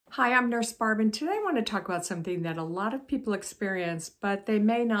Hi, I'm Nurse Barb, and today I want to talk about something that a lot of people experience, but they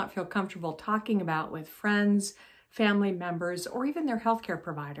may not feel comfortable talking about with friends, family members, or even their healthcare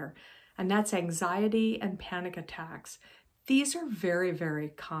provider, and that's anxiety and panic attacks. These are very, very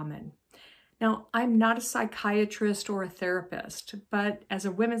common. Now, I'm not a psychiatrist or a therapist, but as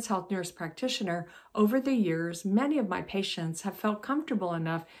a women's health nurse practitioner, over the years, many of my patients have felt comfortable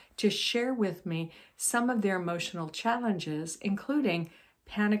enough to share with me some of their emotional challenges, including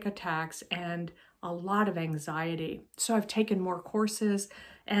panic attacks and a lot of anxiety. So I've taken more courses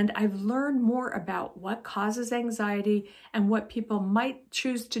and I've learned more about what causes anxiety and what people might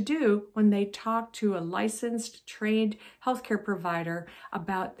choose to do when they talk to a licensed, trained healthcare provider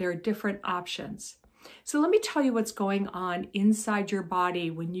about their different options. So let me tell you what's going on inside your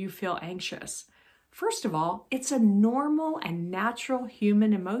body when you feel anxious. First of all, it's a normal and natural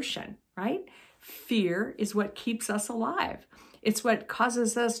human emotion, right? Fear is what keeps us alive. It's what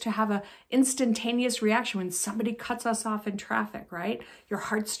causes us to have an instantaneous reaction when somebody cuts us off in traffic, right? Your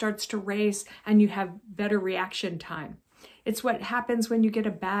heart starts to race and you have better reaction time. It's what happens when you get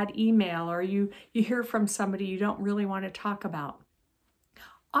a bad email or you hear from somebody you don't really want to talk about.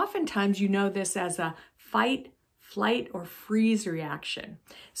 Oftentimes you know this as a fight, flight, or freeze reaction.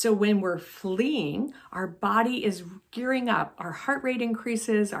 So when we're fleeing, our body is gearing up. Our heart rate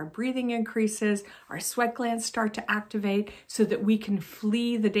increases, our breathing increases, our sweat glands start to activate so that we can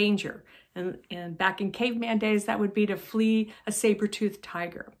flee the danger. And back in caveman days, that would be to flee a saber-toothed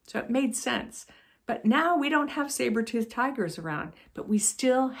tiger. So it made sense. But now we don't have saber-toothed tigers around, but we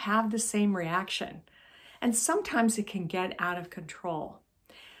still have the same reaction. And sometimes it can get out of control.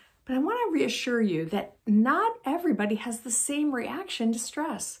 But I want to reassure you that not everybody has the same reaction to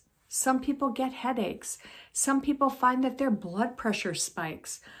stress. Some people get headaches. Some people find that their blood pressure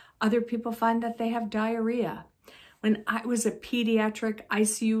spikes. Other people find that they have diarrhea. When I was a pediatric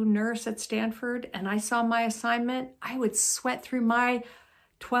ICU nurse at Stanford and I saw my assignment, I would sweat through my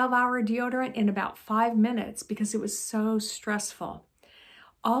 12-hour deodorant in about 5 minutes because it was so stressful.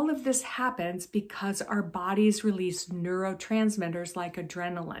 All of this happens because our bodies release neurotransmitters like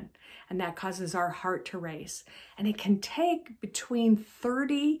adrenaline, and that causes our heart to race. And it can take between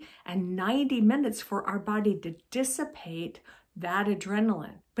 30 and 90 minutes for our body to dissipate that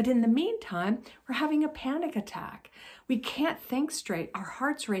adrenaline. But in the meantime, we're having a panic attack. We can't think straight. Our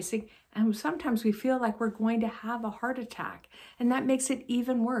heart's racing, and sometimes we feel like we're going to have a heart attack, and that makes it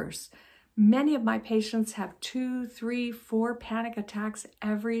even worse. Many of my patients have 2, 3, 4 panic attacks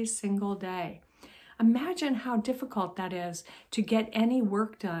every single day. Imagine how difficult that is to get any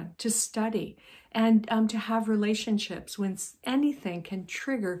work done, to study, and to have relationships when anything can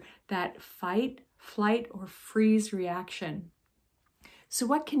trigger that fight, flight, or freeze reaction. So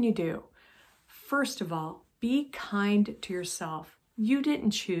what can you do? First of all, be kind to yourself. You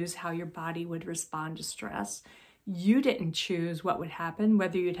didn't choose how your body would respond to stress. You didn't choose what would happen,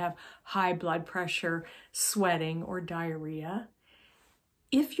 whether you'd have high blood pressure, sweating, or diarrhea.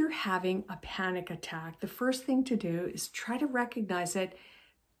 If you're having a panic attack, the first thing to do is try to recognize it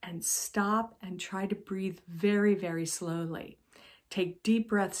and stop and try to breathe very, very slowly. Take deep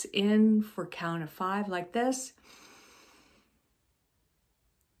breaths in for count of 5 like this,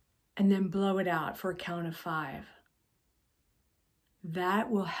 and then blow it out for a count of 5. That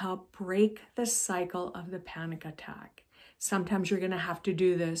will help break the cycle of the panic attack. Sometimes you're going to have to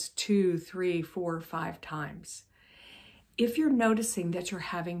do this 2, 3, 4, 5 times. If you're noticing that you're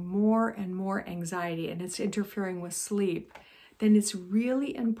having more and more anxiety and it's interfering with sleep, then it's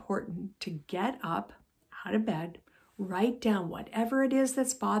really important to get up out of bed, write down whatever it is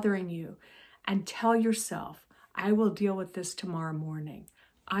that's bothering you, and tell yourself, I will deal with this tomorrow morning.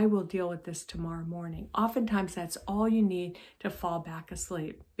 I will deal with this tomorrow morning. Oftentimes that's all you need to fall back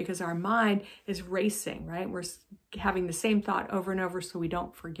asleep because our mind is racing, right? We're having the same thought over and over so we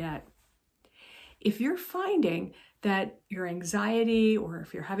don't forget. If you're finding that your anxiety or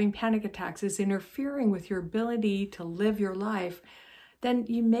if you're having panic attacks is interfering with your ability to live your life, then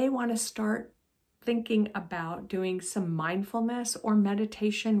you may want to start thinking about doing some mindfulness or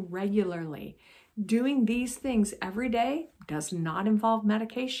meditation regularly. Doing these things every day does not involve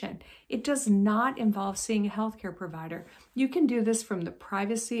medication. It does not involve seeing a healthcare provider. You can do this from the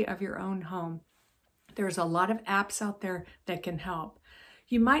privacy of your own home. There's a lot of apps out there that can help.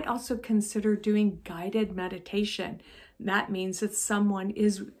 You might also consider doing guided meditation. That means that someone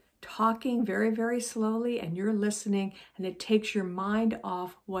is talking very, very slowly and you're listening, and it takes your mind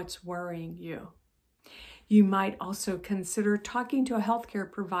off what's worrying you. You might also consider talking to a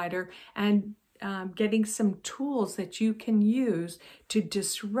healthcare provider and getting some tools that you can use to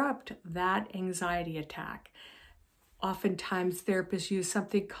disrupt that anxiety attack. Oftentimes, therapists use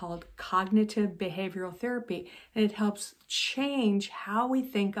something called cognitive behavioral therapy, and it helps change how we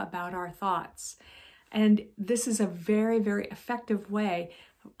think about our thoughts. And this is a very, very effective way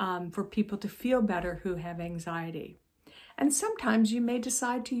for people to feel better who have anxiety. And sometimes you may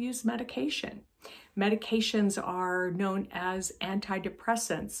decide to use medication. Medications are known as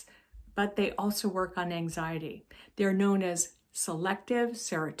antidepressants, but they also work on anxiety. They're known as selective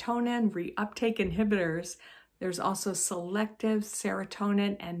serotonin reuptake inhibitors. There's also selective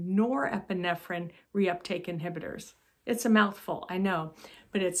serotonin and norepinephrine reuptake inhibitors. It's a mouthful, I know,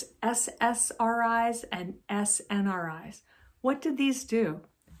 but it's SSRIs and SNRIs. What do these do?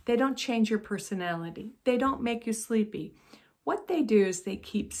 They don't change your personality. They don't make you sleepy. What they do is they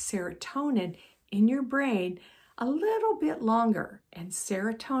keep serotonin in your brain a little bit longer. And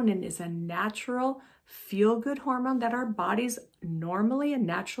serotonin is a natural feel-good hormone that our bodies normally and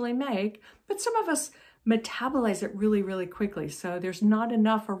naturally make, but some of us metabolize it really, really quickly. So there's not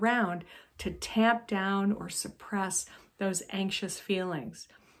enough around to tamp down or suppress those anxious feelings.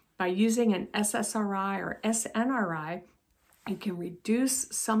 By using an SSRI or SNRI, you can reduce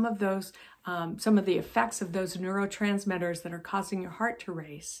some of those, some of the effects of those neurotransmitters that are causing your heart to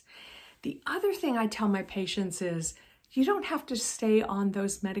race. The other thing I tell my patients is you don't have to stay on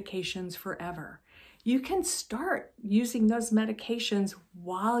those medications forever. You can start using those medications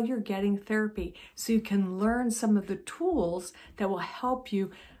while you're getting therapy so you can learn some of the tools that will help you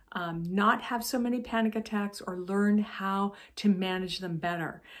not have so many panic attacks or learn how to manage them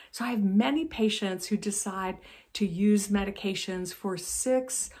better. So I have many patients who decide to use medications for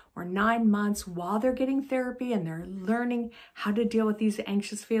 6 or 9 months while they're getting therapy and they're learning how to deal with these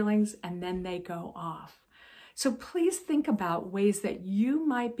anxious feelings, and then they go off. So please think about ways that you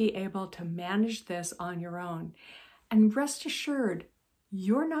might be able to manage this on your own. And rest assured,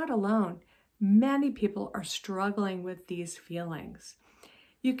 you're not alone. Many people are struggling with these feelings.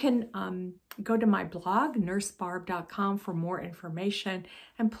 You can go to my blog, nursebarb.com, for more information.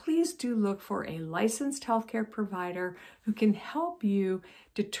 And please do look for a licensed healthcare provider who can help you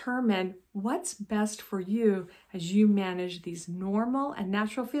determine what's best for you as you manage these normal and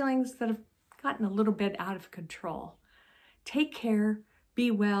natural feelings that have gotten a little bit out of control. Take care,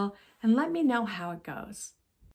 be well, and let me know how it goes.